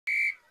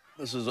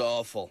This is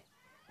awful.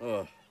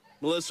 Ugh.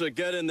 Melissa,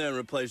 get in there and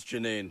replace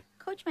Janine.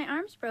 Coach, my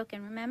arm's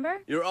broken,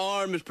 remember? Your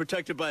arm is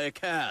protected by a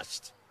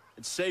cast.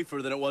 It's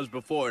safer than it was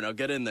before. Now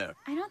get in there.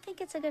 I don't think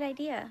it's a good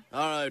idea.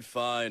 All right,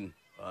 fine.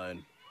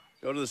 Fine.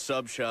 Go to the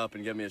sub shop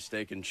and get me a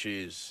steak and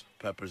cheese,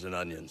 peppers and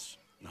onions,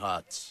 and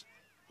hots.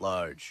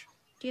 Large.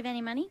 Do you have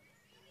any money?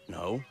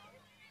 No?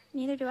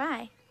 Neither do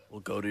I. We'll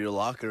go to your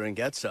locker and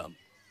get some.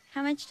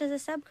 How much does a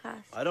sub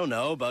cost? I don't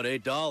know, about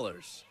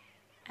 $8.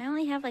 I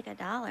only have like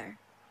 $1.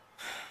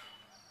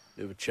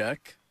 You have a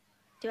check?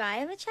 Do I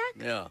have a check?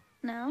 Yeah.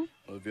 No.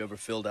 Well, have you ever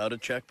filled out a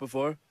check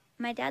before?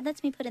 My dad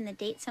lets me put in the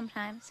date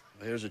sometimes.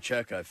 Well, here's a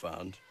check I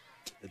found.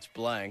 It's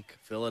blank.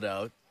 Fill it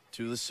out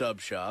to the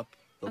sub shop.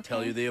 They'll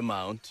tell you the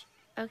amount.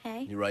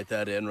 Okay. You write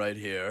that in right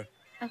here.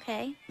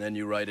 Okay. Then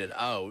you write it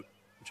out,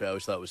 which I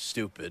always thought was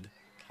stupid.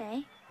 Okay.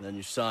 And then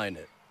you sign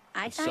it.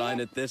 I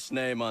sign it this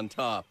name on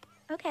top.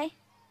 Okay.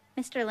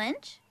 Mr.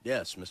 Lynch?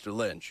 Yes, Mr.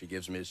 Lynch. He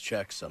gives me his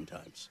checks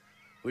sometimes.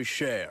 We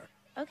share.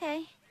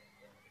 Okay.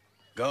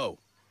 Go.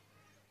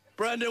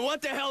 Brendan,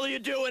 what the hell are you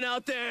doing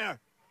out there?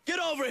 Get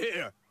over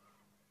here.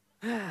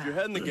 Is your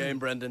head in the game,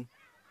 Brendan?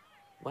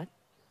 What?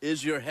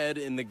 Is your head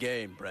in the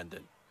game,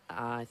 Brendan?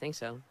 I think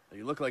so.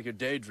 You look like you're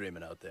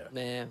daydreaming out there.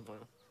 Nah,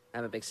 well, I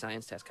have a big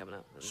science test coming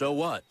up. So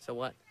what? So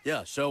what?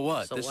 Yeah, so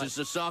what? So this what? is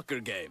a soccer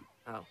game.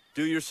 Oh.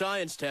 Do your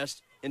science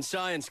test in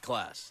science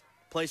class.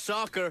 Play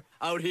soccer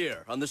out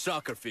here on the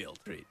soccer field.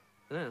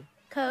 Yeah.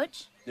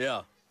 Coach?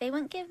 Yeah. They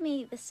wouldn't give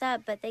me the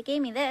sub, but they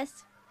gave me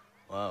this.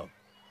 Wow.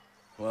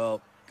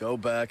 Well, go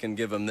back and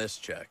give him this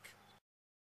check.